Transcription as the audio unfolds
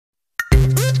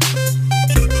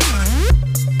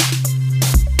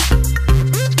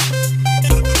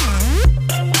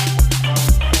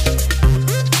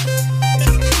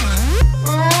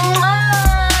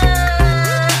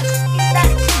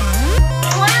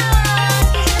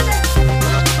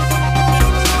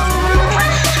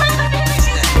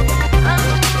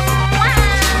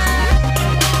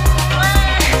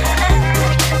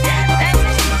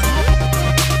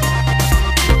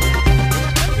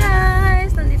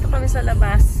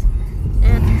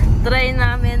try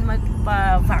namin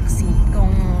magpa-vaccine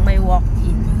kung may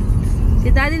walk-in. Si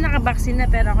daddy nakabaksin na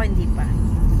pero ako hindi pa.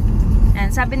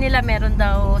 And sabi nila meron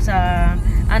daw sa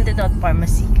antidote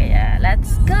pharmacy. Kaya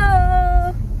let's go!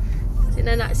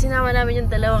 Sinama namin yung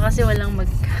dalawa kasi walang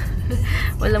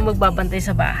magbabantay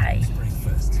sa bahay.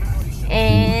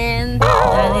 And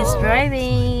dad is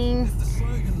driving.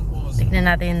 Tignan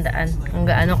natin yung daan kung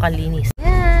gaano kalinis.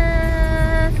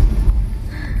 Yan!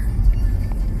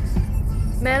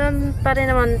 Meron pa rin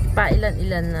naman pa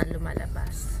ilan-ilan na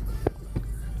lumalabas.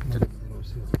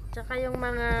 Tsaka yung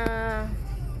mga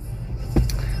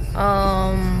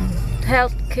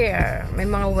healthcare, may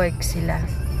mga work sila.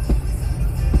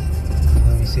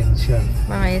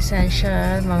 Mga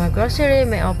essential, mga grocery,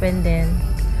 may open din.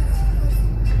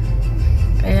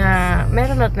 Kaya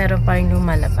meron at meron pa rin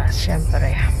lumalabas,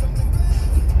 syempre.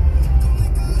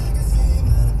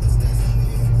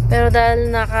 Pero dahil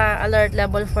naka-alert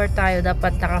level 4 tayo,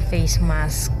 dapat naka-face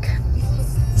mask.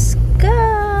 Let's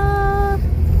go!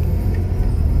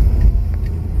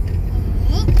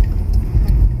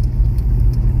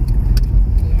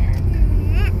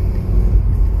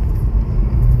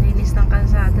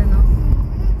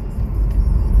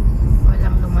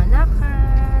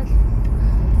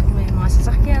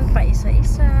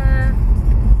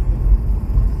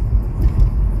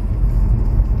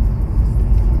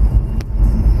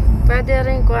 Pwede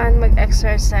rin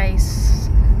mag-exercise.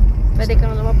 Pwede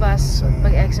kang lumabas,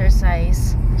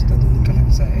 mag-exercise. Basta doon ka lang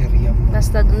sa area mo.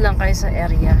 Basta doon lang kayo sa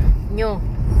area nyo.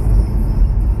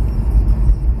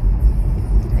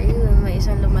 Ayun, may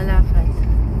isang lumalakad.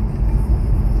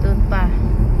 Doon pa.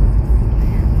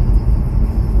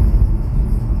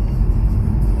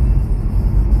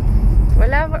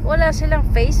 Wala silang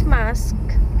face mask.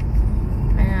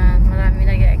 Ayan, marami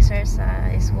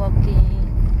nag-exercise, walking.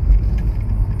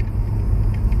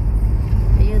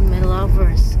 Ayun, may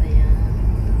lovers. Ayan.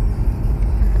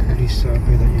 Police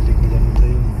pwede ilikudan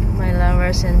tayo. My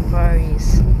lovers in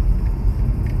Paris.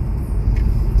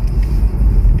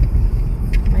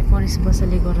 May police ba sa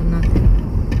likuran natin?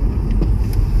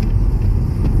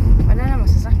 Wala na,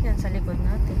 masasakyan sa likod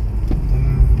natin.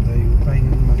 Tayo pa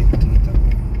yung makikita.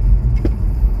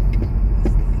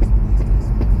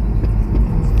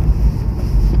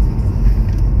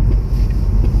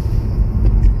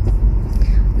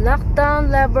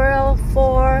 Lockdown level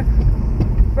 4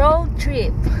 road trip.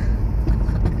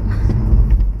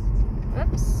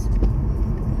 Oops.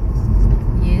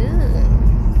 Yeah.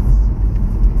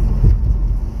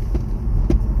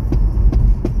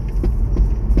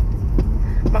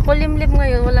 Makulimlim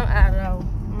ngayon, walang araw.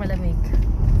 Malamig.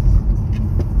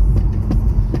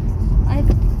 Ay,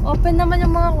 open naman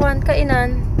yung mga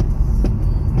kainan.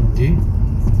 Hindi.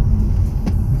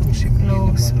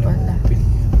 Close pala.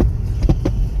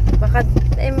 Baka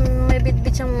may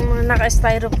bitbit siyang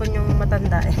naka-styrofoam yung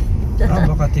matanda eh.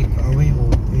 Baka take away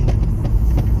open.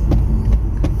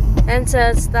 And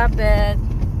said, stop it.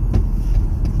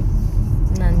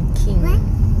 Nanking.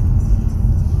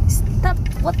 Stop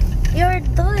what you're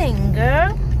doing,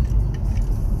 girl.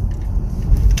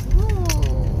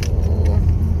 Ooh.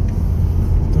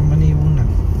 Ito man Yuna.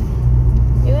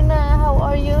 Yuna, how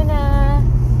are you na?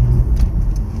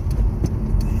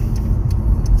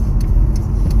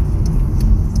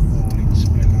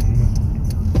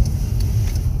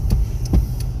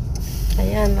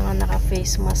 Ayan, mga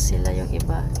naka-face mask sila yung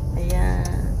iba. Ayan.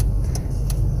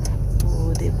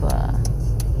 Oo, diba?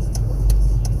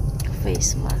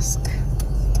 Face mask.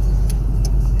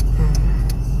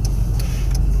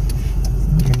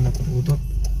 Maganda pa utot.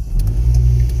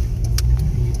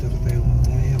 Gitar tayo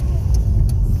magdaya.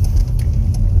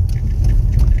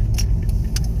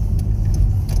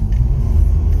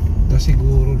 Da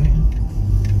siguro na yun.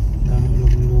 Daming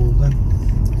luglugan.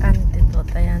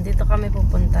 Antidote. Ayan, dito kami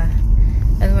pupunta.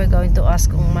 And we're going to ask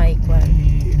kung may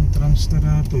entrance na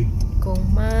nato eh. Kung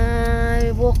may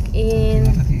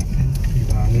walk-in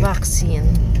vaccine.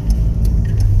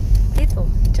 Dito,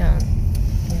 dyan.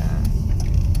 Yeah.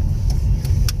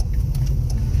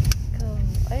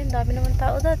 Ay, ang dami naman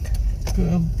tao dat.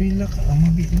 Pila ka,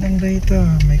 mabit lang dahita.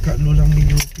 May kalulang ni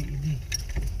UPD.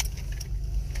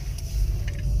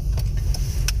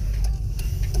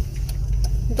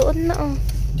 Doon na oh.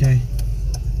 Jay.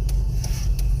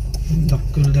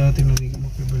 Dakol dati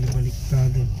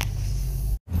makibalik-baliktado.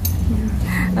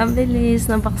 Ang bilis,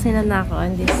 nabaksina na ako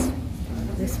in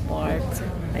this part.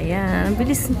 Ayan, ang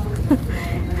bilis.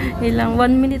 Ilang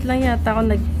 1 minute lang yata ako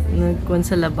nagkuhan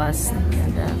sa labas.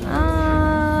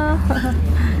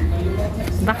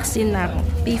 Vaccine na ako.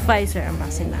 Pfizer ang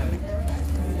vaccine namin.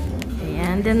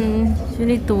 Ayan, then you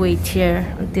need to wait here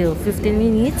until 15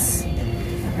 minutes.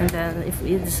 And then, if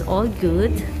it's all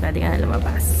good, pwede ka na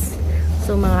lumabas.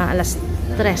 So, mga alas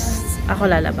 3, ako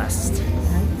lalabas.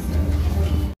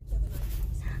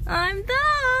 I'm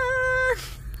done!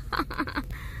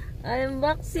 I'm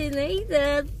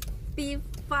vaccinated.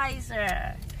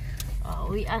 Pfizer.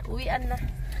 Oh, we are na.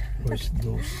 First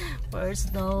dose. First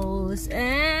dose.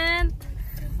 And,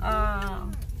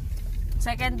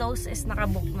 second dose is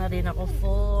nakabook na rin ako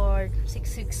for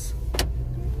 6 weeks.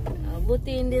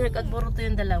 Buti hindi nag-adboroto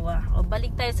yung dalawa. O,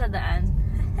 balik tayo sa daan.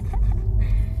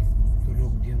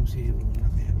 Tulog yung zero na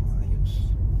kaya maayos.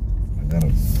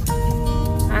 Magaros.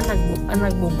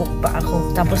 Nagbo-book pa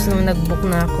ako. Tapos nung nag-book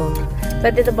na ako,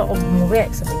 pwede na ba ako bumuwi?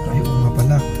 Sabi ko. Ay, nga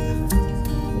pala.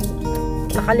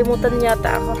 Nakalimutan yata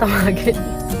ako tawagin.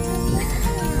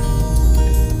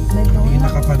 Hindi na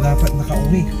ka pa dapat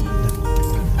nakauwi.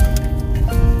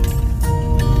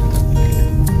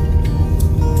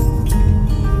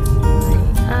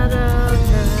 Araw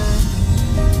na.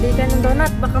 Bili ka ng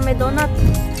donut. Baka may donut.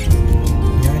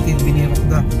 Yan, itin binirok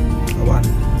na. Kawan.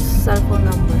 Cellphone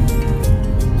number.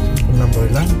 Cellphone number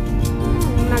lang.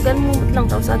 Naganmumot lang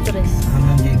tapos address.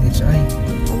 Hanggang GHI.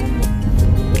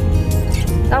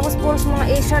 Tapos puros mga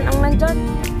Asian ang nandyan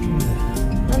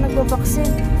na nagbabaksin.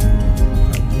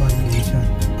 Kawan, Asian.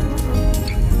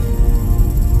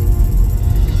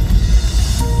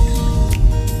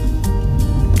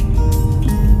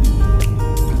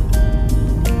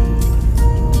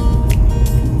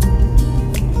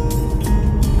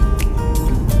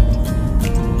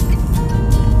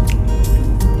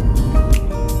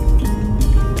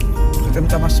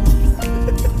 Tamas mo.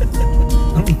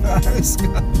 Ang maayos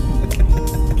ka.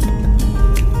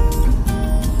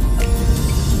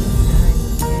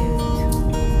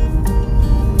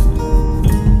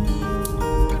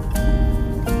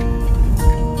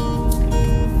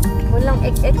 Walang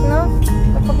ek-ek, no?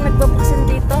 Kapag nagbabaksin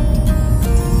dito.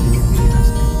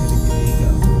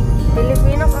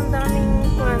 Pilipinas, ang daming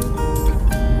kwan.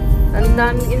 Ang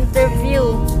daming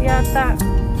interview. Yata.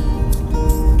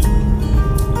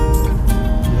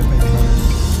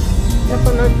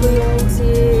 Napanood ko yung si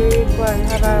Juan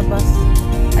Harabas.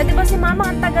 Eh, di ba si Mama,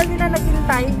 ang tagal nila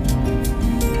naghintay?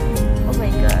 Oh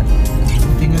my God.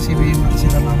 Hindi nga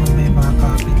sila Mama may mga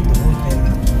kapit doon.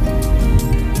 Kaya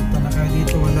punta na kayo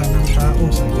dito, wala ng tao.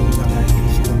 Sabi nila kaya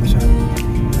hindi sila masyado.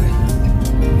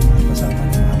 Kasama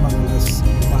ni Mama, alas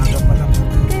umaga pa lang.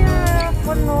 Kaya,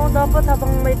 ano, dapat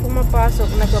habang may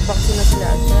pumapasok, nagbabaksin na sila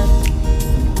agad.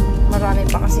 Marami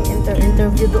pa kasing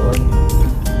interview doon.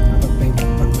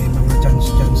 Pag may mga chance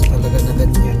talaga na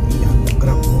ganyan,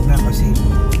 i-grab muna kasi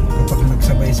kapag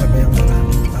nagsabay-sabay ang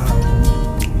maraming tao.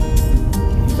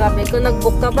 Sabi ko,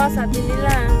 nag-book ka ba? Sabi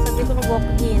nila. Sabi ko,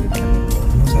 walk-in.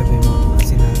 Ano sabi mo?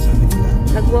 Sinasabi nila?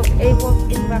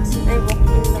 Walk-in vaccine. Ay,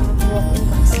 walk-in lang. Walk-in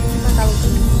vaccine. Ano tawag ko?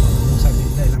 Ano sabi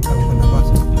nila? Ilang taon ka na ba?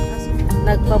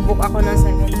 Nagpa-book ako ng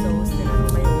second dose. Tinanong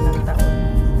ba yung ilang taon?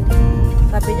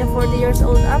 Sabi niya, 40 years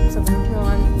old up. Sabi niya, no,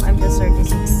 I'm just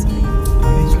 36.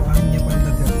 Ay, so ano niya pa na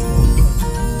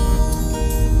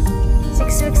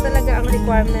 6 weeks talaga ang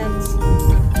requirements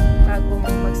bago mo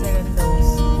mag-second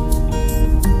dose.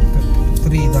 3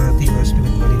 dati, mas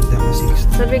pinagbalinda ka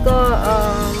 6. Sabi ko,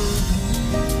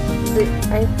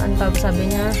 ay, ano tawag sabi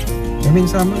niya? I mean,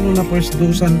 sama nung na first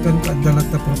dosean kan kadalat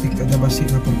na kadabasi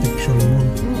na protection mo.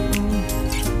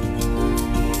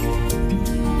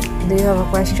 Do you have a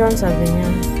question? Sabi niya.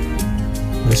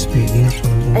 Breastfeeding ako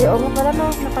na. Ay, oo nga pala, no,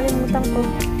 nakalimutan ko.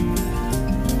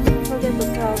 Forget to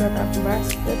tell that I'm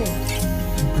breastfeeding.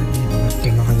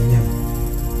 Ito na kanya.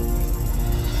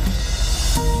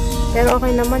 Pero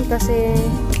okay naman kasi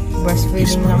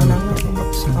breastfeeding lang naman.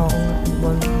 Oo nga,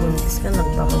 buntis ka,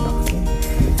 nagpapabaksin.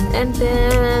 And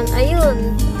then,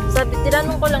 ayun, sabi,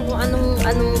 tinanong ko lang kung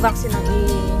anong vaccine ang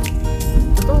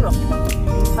ituturok.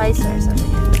 Pfizer, sabi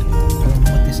niya. Ang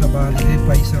muti sa bali,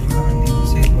 Pfizer lang ang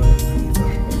insane, wala nang iba.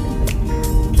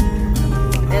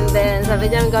 And then, sabi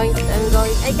niya,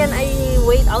 can I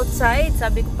wait outside?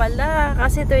 Sabi ko pala,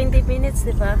 kasi 20 minutes,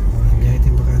 di ba?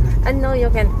 And no,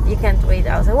 you can't wait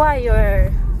outside. Why?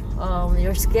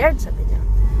 You're scared, sabi niya.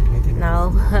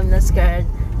 No, I'm not scared.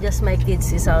 Just my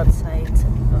kids is outside.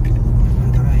 Sabi ko.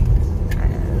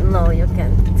 No, you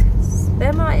can't.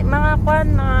 Pero mga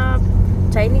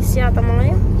Chinese yata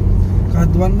mga yun.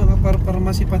 Kaduan mga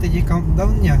pharmacy pati di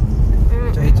countdown niya.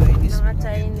 Chinese. Mga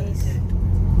Chinese.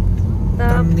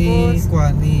 Tapos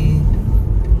ni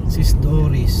Sis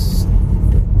Doris.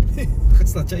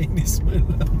 Basta Chinese mo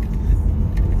lang.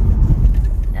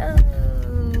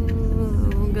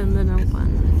 Ganda ng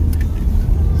pan.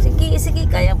 Sige,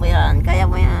 kaya mo yan.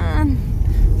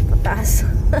 Pataas.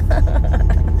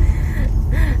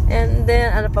 And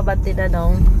then, ano pa ba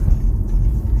tinanong?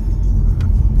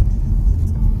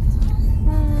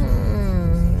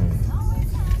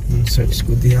 Search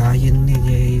ko dihayin ni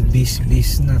bis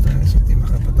na tapos hindi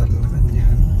makapatal na kanya.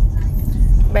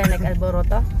 Ba,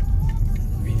 nag-alboroto?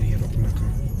 Binihirok na ka.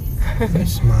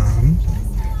 Yes, ma'am.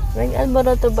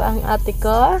 Nag-alboroto ba ang ate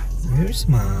ko? Yes,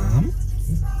 ma'am.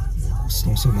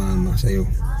 Gustong sumama sa'yo.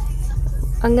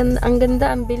 Ang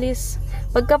ganda, ang bilis.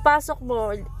 Pagkapasok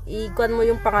mo, ikuan mo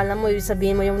yung pangalan mo,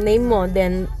 sabihin mo yung name mo,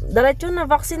 then diretso na,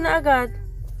 vaccine na agad.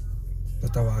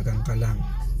 Tatawagan ka lang.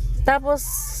 Tapos,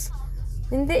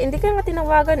 hindi ka nga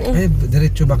tinawagan eh. Eh,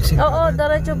 diretso vaccine. Oo,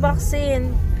 diretso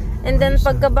vaccine. And then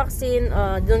pagka-vaccine,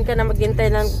 doon ka na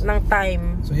maghintay ng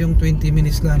time. So yung 20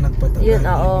 minutes lang nagpatagal. Yun,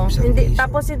 oo. Observation.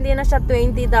 Tapos hindi na siya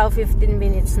 20 daw, 15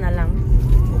 minutes na lang.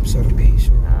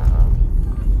 Observation. Oo.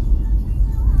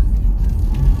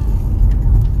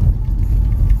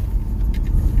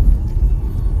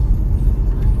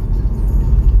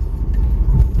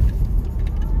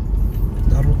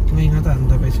 Darot ngayon nga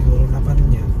tanda pa siguro na pa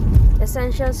niya.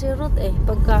 Essential si Ruth eh.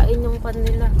 Pagkain yung pan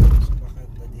nila. So baka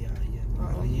dadihayan.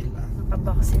 Maril lang.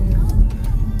 Nakabaksin na.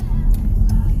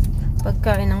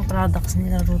 Pagkain ng products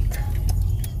nila Ruth.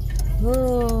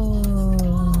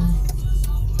 Oh.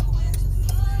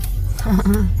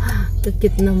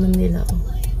 Tukit naman nila.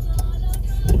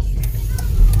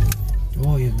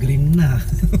 Oh, yung green na.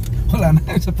 Wala na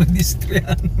kayo sa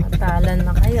pedestrian. Matalan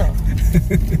na kayo.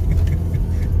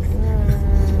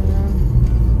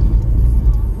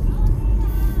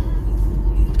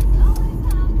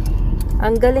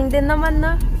 Ang galing din naman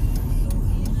na.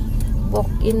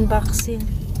 Walk-in vaccine.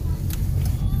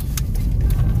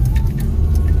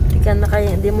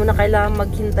 Hindi mo na kailangan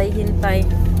maghintay-hintay.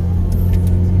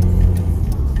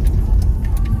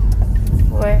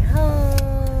 We're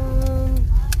home.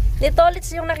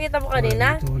 Litolits yung nakita mo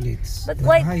kanina? Litolits. But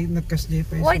white. Ay, nagkasdi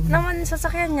pa White naman yung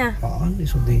sasakyan niya. Oo,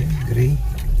 iso din. Gray.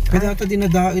 Kaya ata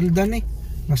dinadail dan eh.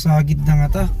 Nasagid na nga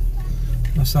ta.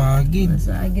 Nasagid.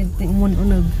 Nasagid.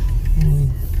 Umun-unog.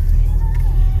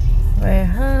 We're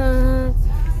home.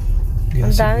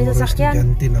 Ang dami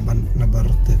sasakyan. Na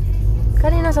barte.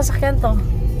 Kanina sasakyan to?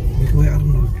 Ni Kuya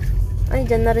Arnold. Ay,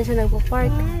 dyan na rin siya nagpo-park.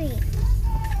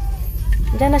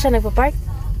 Dyan na siya nagpo-park?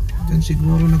 Dyan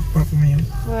siguro nagpark ngayon.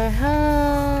 We're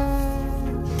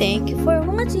home. Thank you for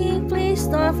watching. Please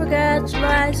don't forget to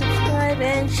like, subscribe,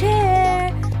 and share.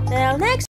 Till next